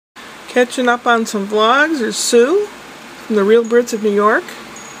Catching up on some vlogs. There's Sue from The Real Brits of New York.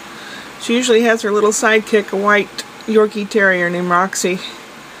 She usually has her little sidekick, a white Yorkie Terrier named Roxy.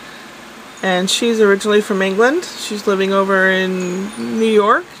 And she's originally from England. She's living over in New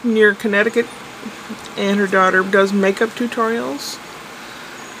York, near Connecticut. And her daughter does makeup tutorials.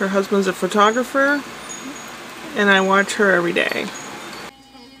 Her husband's a photographer. And I watch her every day.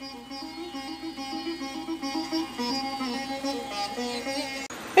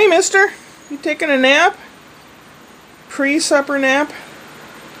 Hey, mister, you taking a nap? Pre-supper nap?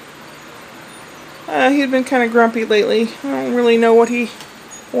 He's been kind of grumpy lately. I don't really know what he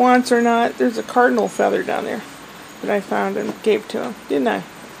wants or not. There's a cardinal feather down there that I found and gave to him, didn't I?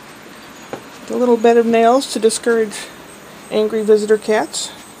 A little bed of nails to discourage angry visitor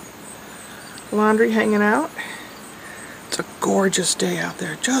cats. Laundry hanging out. It's a gorgeous day out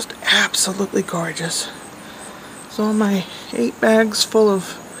there, just absolutely gorgeous. So my 8 bags full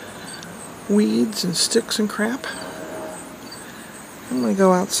of weeds and sticks and crap. I'm gonna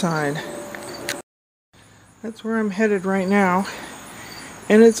go outside. That's where I'm headed right now.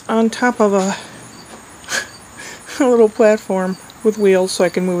 And it's on top of a little platform with wheels so I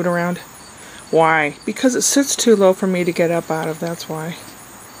can move it around. Why? Because it sits too low for me to get up out of, that's why.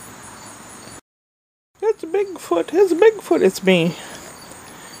 It's a Bigfoot, it's a Bigfoot, it's me.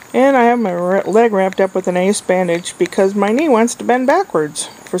 And I have my leg wrapped up with an ace bandage because my knee wants to bend backwards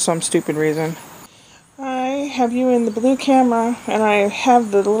for some stupid reason. I have you in the blue camera and I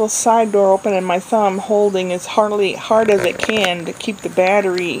have the little side door open and my thumb holding as hard as it can to keep the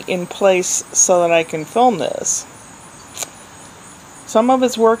battery in place so that I can film this. Some of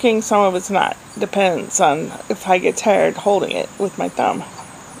it's working, some of it's not. Depends on if I get tired holding it with my thumb.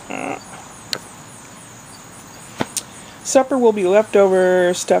 Supper will be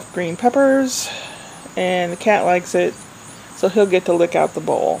leftover stuffed green peppers, and the cat likes it, so he'll get to lick out the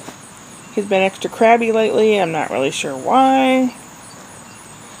bowl. He's been extra crabby lately, I'm not really sure why.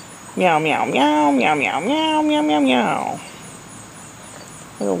 Meow, meow, meow, meow, meow, meow, meow, meow, meow.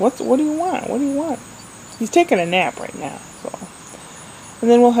 What do you want? What do you want? He's taking a nap right now, so. And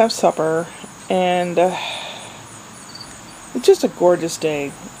then we'll have supper, and it's just a gorgeous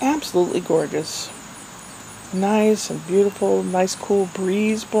day. Absolutely gorgeous. Nice and beautiful, nice cool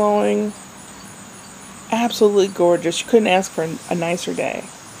breeze blowing. Absolutely gorgeous. You couldn't ask for a nicer day.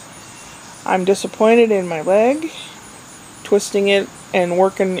 I'm disappointed in my leg. Twisting it and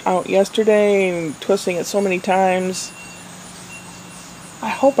working out yesterday and twisting it so many times. I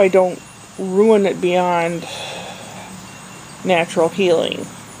hope I don't ruin it beyond natural healing.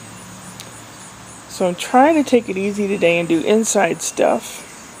 So I'm trying to take it easy today and do inside stuff.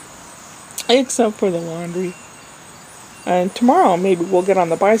 Except for the laundry. And tomorrow maybe we'll get on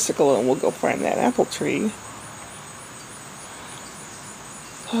the bicycle and we'll go find that apple tree.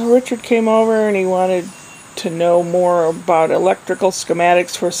 Richard came over and he wanted to know more about electrical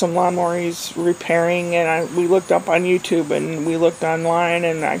schematics for some lawnmower he's repairing, and we looked up on YouTube and we looked online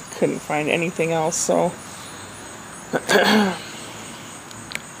and I couldn't find anything else, so I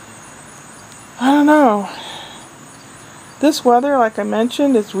don't know. This weather, like I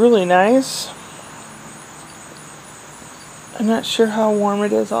mentioned, is really nice. I'm not sure how warm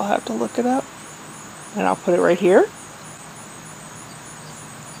it is. I'll have to look it up. And I'll put it right here.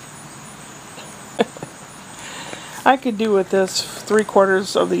 I could do with this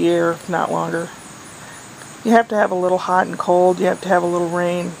 3/4 of the year, if not longer. You have to have a little hot and cold. You have to have a little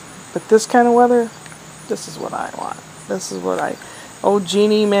rain. But this kind of weather, this is what I want. This is what oh,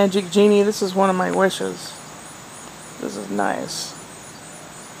 Genie, Magic Genie, this is one of my wishes. This is nice.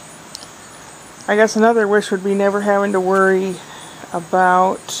 I guess another wish would be never having to worry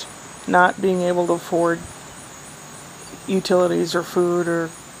about not being able to afford utilities or food or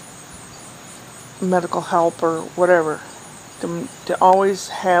medical help or whatever. To always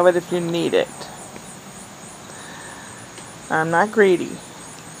have it if you need it. I'm not greedy.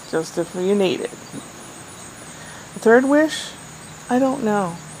 Just if you need it. The third wish? I don't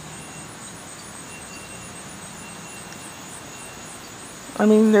know. I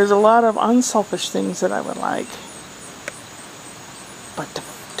mean, there's a lot of unselfish things that I would like. But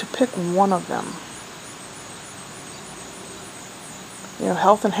to pick one of them. You know,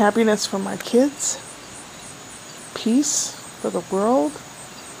 health and happiness for my kids. Peace for the world.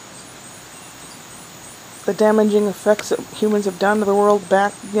 The damaging effects that humans have done to the world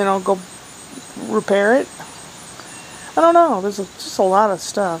back, go repair it. I don't know. There's just a lot of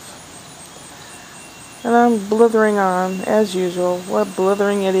stuff. And I'm blithering on, as usual. What a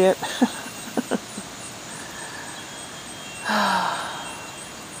blithering idiot.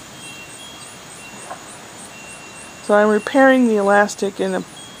 So I'm repairing the elastic in a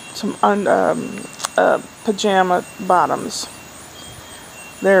some pajama bottoms.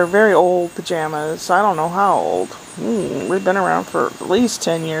 They're very old pajamas. I don't know how old. We've been around for at least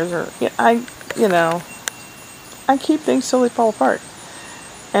 10 years. Or I keep things till they fall apart.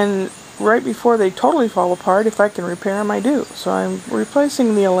 And right before they totally fall apart, if I can repair them, I do. So I'm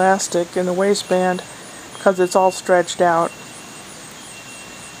replacing the elastic in the waistband because it's all stretched out.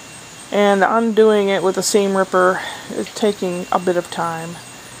 And undoing it with a seam ripper is taking a bit of time.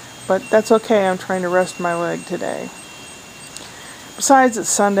 But that's okay. I'm trying to rest my leg today. Besides, it's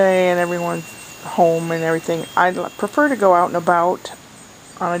Sunday and everyone's home and everything. I prefer to go out and about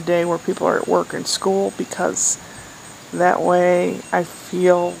on a day where people are at work and school, because that way I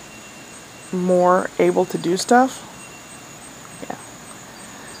feel more able to do stuff. Yeah.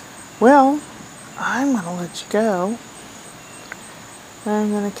 Well, I'm going to let you go.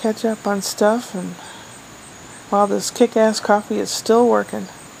 I'm going to catch up on stuff, and while this kick-ass coffee is still working,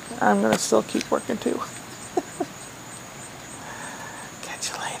 I'm going to still keep working too. Catch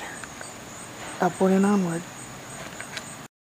you later. Upward and onward.